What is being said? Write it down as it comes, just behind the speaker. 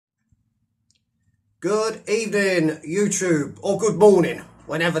Good evening, YouTube, or good morning,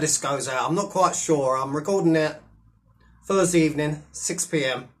 whenever this goes out. I'm not quite sure. I'm recording it Thursday evening, 6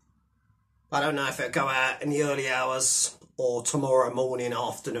 p.m. I don't know if it'll go out in the early hours or tomorrow morning,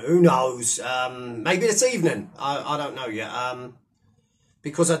 afternoon. Who knows? Maybe this evening. I don't know yet.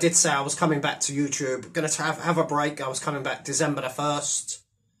 Because I did say I was coming back to YouTube. Going to have a break. I was coming back December the 1st.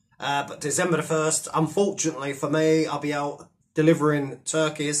 But December the 1st, unfortunately for me, I'll be out delivering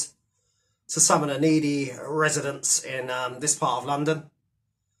turkeys to some of the needy residents in this part of London.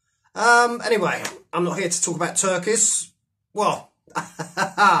 Anyway, I'm not here to talk about turkeys. Well,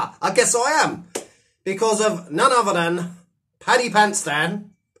 I guess I am. Because of none other than Paddy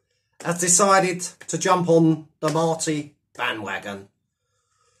Pantsdown has decided to jump on the Marty bandwagon.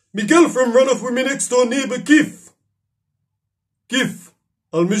 Me girlfriend ran off with me next door neighbour, Gif. Gif,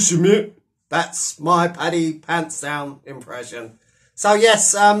 I'll miss you, mate. That's my Paddy Pantsdown impression. So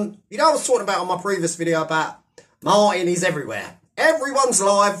yes, you know I was talking about on my previous video about Martin, he's everywhere. Everyone's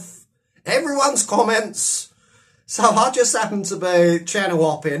live, everyone's comments. So I just happened to be channel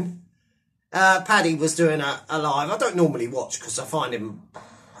hopping. Paddy was doing a live. I don't normally watch because I find him,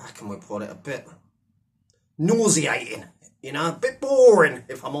 how can we put it, a bit nauseating. You know, a bit boring,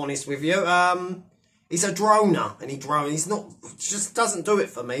 if I'm honest with you. He's a droner, and he's not, just doesn't do it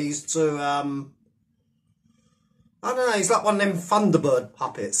for me. He's too, I don't know, he's like one of them Thunderbird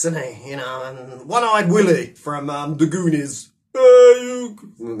puppets, isn't he? You know, and One-Eyed Willie from The Goonies.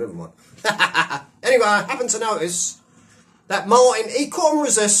 Never mind. Anyway, I happened to notice that Martin, he couldn't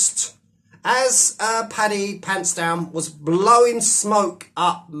resist as Paddy Pantsdown was blowing smoke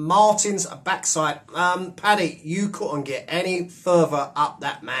up Martin's backside. Paddy, you couldn't get any further up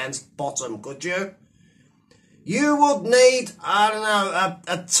that man's bottom, could you? You would need, I don't know,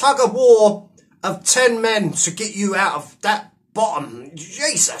 a tug of war of 10 men to get you out of that bottom.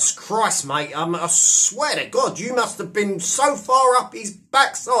 Jesus Christ, mate. I swear to God, you must have been so far up his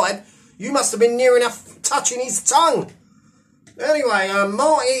backside, you must have been near enough touching his tongue. Anyway,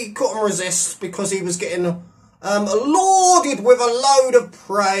 Marty couldn't resist because he was getting lauded with a load of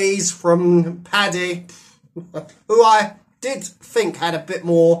praise from Paddy, who I did think had a bit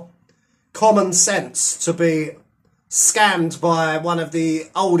more common sense to be scammed by one of the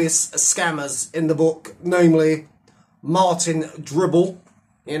oldest scammers in the book, namely Martin Dribble,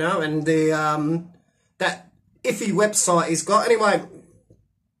 you know, and the that iffy website he's got. Anyway,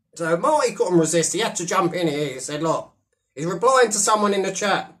 so Marty couldn't resist. He had to jump in here. He said, look, he's replying to someone in the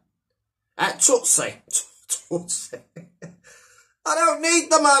chat at Tootsie. Tootsie. I don't need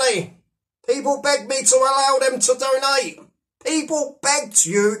the money. People begged me to allow them to donate. People begged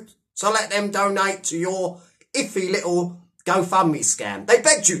you to let them donate to your iffy little GoFundMe scam. They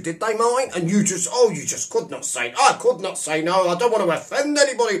begged you, did they, Martin? And you just, you just could not say, I could not say no. I don't want to offend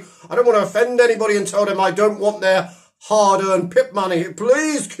anybody. I don't want to offend anybody and tell them I don't want their hard-earned pip money.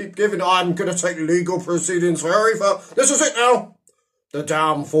 Please keep giving. I'm going to take legal proceedings. Hurry for, this is it now. The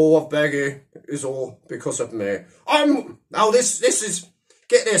downfall of begging is all because of me. This is,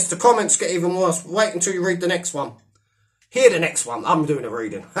 get this, the comments get even worse. Wait until you read the next one. Hear the next one. I'm doing a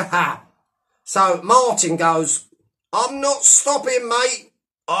reading. So Martin goes, I'm not stopping, mate.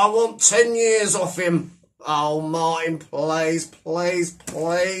 I want 10 years off him. Oh, Martin, please, please,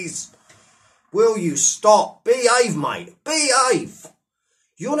 please. Will you stop? Behave, mate. Behave.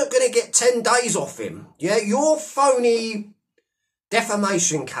 You're not going to get 10 days off him. Yeah, your phony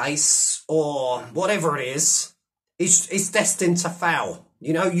defamation case or whatever it is destined to fail.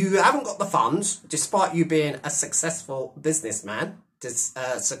 You know, you haven't got the funds, despite you being a successful businessman,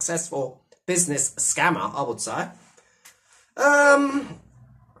 successful business scammer, I would say.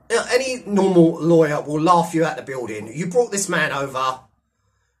 Any normal lawyer will laugh you out the building. You brought this man over.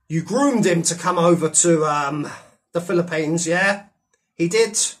 You groomed him to come over to the Philippines, yeah? He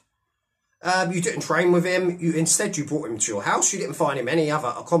did. You didn't train with him. Instead, you brought him to your house. You didn't find him any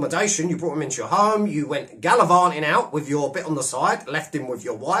other accommodation. You brought him into your home. You went gallivanting out with your bit on the side. Left him with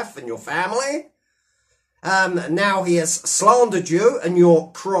your wife and your family. Now he has slandered you and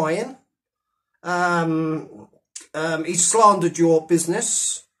you're crying. He slandered your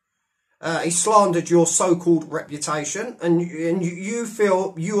business. He slandered your so-called reputation. And you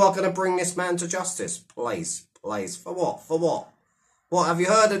feel you are going to bring this man to justice. Please, please. For what? For what? What, have you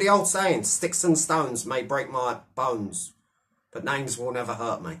heard of the old saying? Sticks and stones may break my bones, but names will never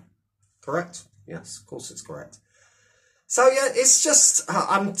hurt me. Correct? Yes, of course it's correct. So yeah, it's just,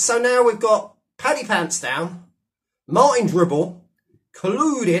 so now we've got Paddy Pantsdown, Martin Dribble,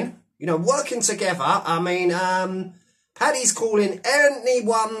 colluding, you know, working together. I mean, Paddy's calling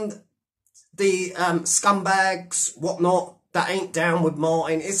anyone, the scumbags, whatnot, that ain't down with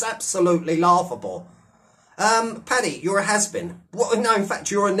Martin. It's absolutely laughable. Paddy, you're a has-been. Well, no, in fact,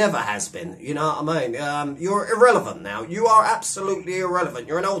 you're a never has-been. You know what I mean? You're irrelevant now. You are absolutely irrelevant.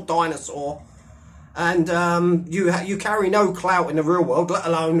 You're an old dinosaur. And you carry no clout in the real world, let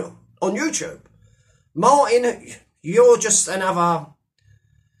alone on YouTube. Martin, you're just another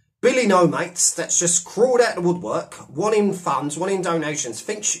Billy No Mates that's just crawled out the woodwork, wanting funds, wanting donations,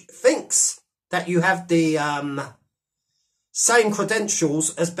 thinks that you have the same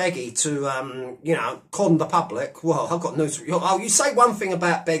credentials as Beggy to, you know, con the public. Well, I've got news for you. Oh, you say one thing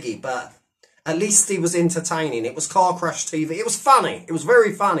about Beggy, but at least he was entertaining. It was car crash TV. It was funny. It was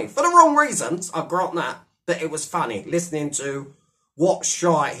very funny. For the wrong reasons, I grant that. But it was funny, listening to what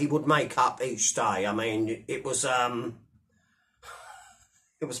shite he would make up each day. I mean, it was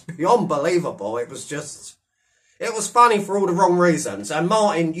beyond believable. It was funny for all the wrong reasons. And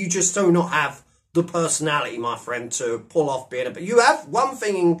Martin, you just do not have the personality, my friend, to pull off being a... But you have one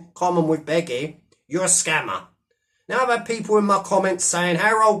thing in common with Beggy. You're a scammer. Now, I've had people in my comments saying,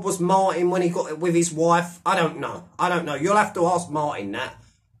 how old was Martin when he got it with his wife? I don't know. I don't know. You'll have to ask Martin that.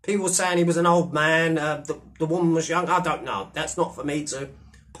 People saying he was an old man. The woman was young. I don't know. That's not for me to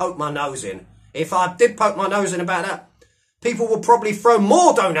poke my nose in. If I did poke my nose in about that, people will probably throw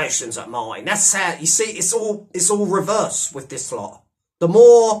more donations at Martin. That's how, you see, it's all reverse with this lot. The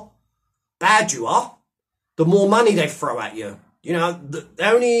more bad you are, the more money they throw at you. You know, they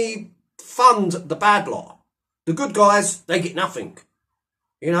only fund the bad lot. The good guys, they get nothing.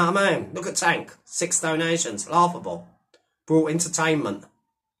 You know what I mean? Look at Tank. 6 donations. Laughable. Brought entertainment.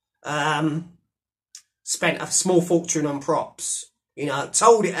 Spent a small fortune on props. You know,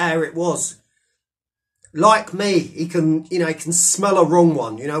 told it how it was. Like me, he can, you know, he can smell a wrong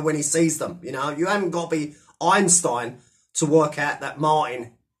one, you know, when he sees them. You know, you haven't got to be Einstein to work out that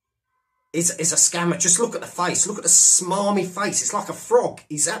Martin is a scammer. Just look at the face. Look at the smarmy face. It's like a frog.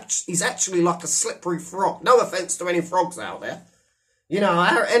 He's actually like a slippery frog. No offence to any frogs out there. You know,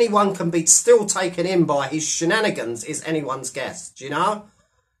 how anyone can be still taken in by his shenanigans is anyone's guess. You know?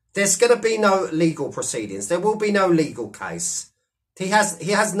 There's going to be no legal proceedings. There will be no legal case. He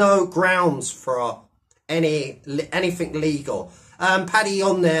has no grounds for anything legal. Paddy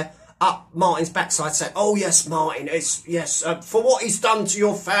on there, up Martin's backside, said, "Oh yes, Martin, for what he's done to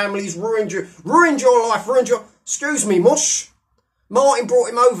your family, he's ruined your life, ruined your." Excuse me, mush. Martin brought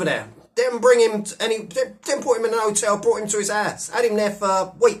him over there. Didn't bring him, didn't put him in an hotel. Brought him to his house. Had him there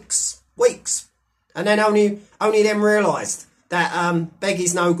for weeks, and then only then realised that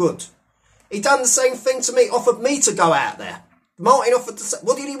Beggy's no good. He done the same thing to me. Offered me to go out there. Martin offered to say,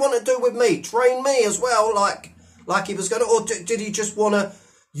 what did he want to do with me? Train me as well, like he was going to, or did he just want to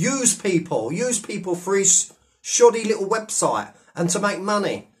use people for his shoddy little website and to make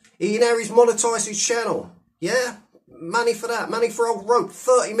money? Now he's monetised his channel. Yeah, money for that, money for old rope,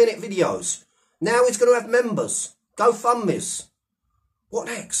 30-minute videos. Now he's going to have members, GoFundMes. What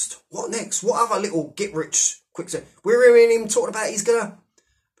next? What next? What other little get-rich quick? We're hearing him talking about he's going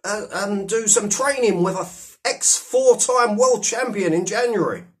to do some training with a ex-4-time world champion in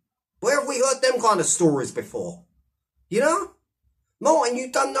January. Where have we heard them kind of stories before? You know? Martin,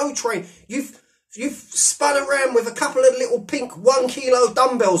 you've done no training. You've spun around with a couple of little pink 1 kilo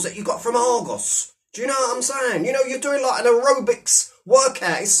dumbbells that you got from Argos. Do you know what I'm saying? You know, you're doing like an aerobics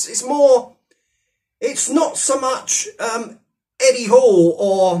workout. It's more, it's not so much Eddie Hall,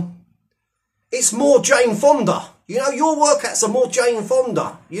 or it's more Jane Fonda. You know, your workouts are more Jane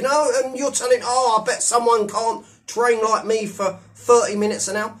Fonda, you know, and you're telling, oh, I bet someone can't train like me for 30 minutes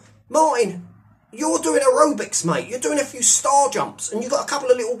an hour. Martin, you're doing aerobics, mate. You're doing a few star jumps, and you've got a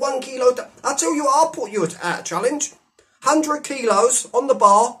couple of little 1 kilo. I'll tell you what, I'll put you at a challenge. 100 kilos on the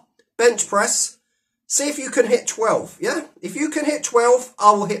bar, bench press. See if you can hit 12, yeah? If you can hit 12,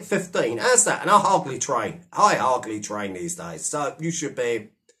 I will hit 15. How's that? And I hardly train. I hardly train these days, so you should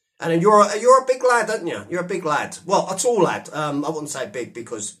be... And you're a big lad, aren't you? You're a big lad. Well, a tall lad. I wouldn't say big,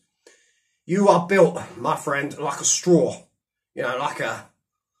 because you are built, my friend, like a straw. You know, like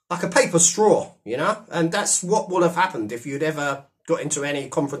a paper straw, you know? And that's what would have happened if you'd ever got into any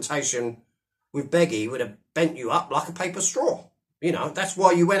confrontation with Beggy. He would have bent you up like a paper straw. You know, that's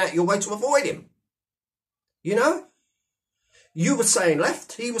why you went out your way to avoid him. You know? You were saying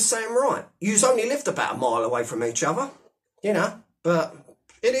left, he was saying right. You've only lived about a mile away from each other, you know? But...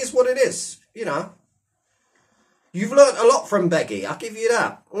 it is what it is, you know. You've learnt a lot from Beggy, I'll give you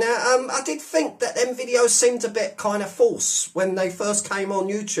that. Now, I did think that them videos seemed a bit kind of false when they first came on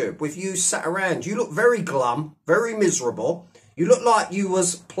YouTube, with you sat around. You look very glum, very miserable. You look like you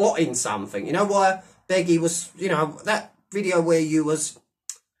was plotting something. You know why Beggy was, you know, that video where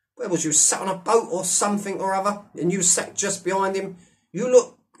where was you, sat on a boat or something or other, and you sat just behind him. You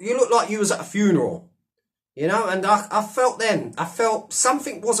look like you was at a funeral, you know. And I felt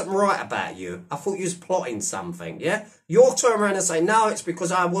something wasn't right about you. I thought you was plotting something. Yeah, you'll turn around and say, no, it's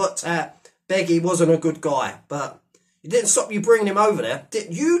because I worked out Beggy wasn't a good guy, but it didn't stop you bringing him over there.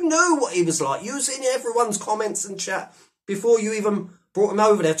 You knew what he was like. You was in everyone's comments and chat before you even brought him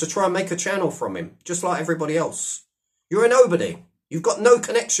over there to try and make a channel from him, just like everybody else. You're a nobody. You've got no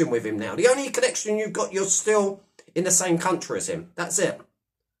connection with him now. The only connection you've got, you're still in the same country as him. That's it.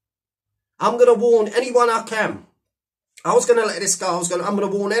 I'm going to warn anyone I can. I was going to let this go. I'm going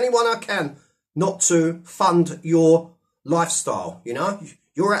to warn anyone I can not to fund your lifestyle, you know.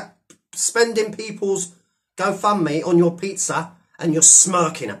 You're at spending people's GoFundMe on your pizza and you're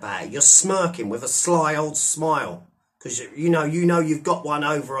smirking about it. You're smirking with a sly old smile because you know you've got one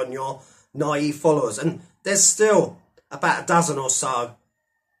over on your naive followers, and there's still about a dozen or so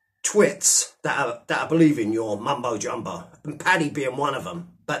twits that are believing your mumbo jumbo, and Paddy being one of them.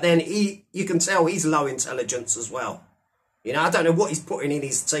 But then you can tell he's low intelligence as well. You know, I don't know what he's putting in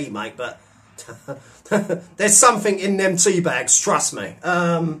his tea, mate, but there's something in them tea bags, trust me.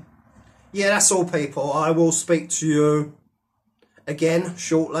 Yeah, that's all, people. I will speak to you again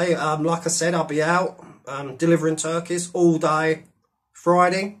shortly. Like I said, I'll be out delivering turkeys all day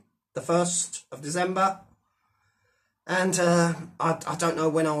Friday, the 1st of December. And I don't know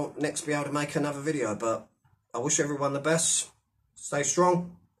when I'll next be able to make another video, but I wish everyone the best. Stay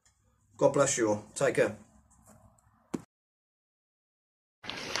strong. God bless you all. Take care.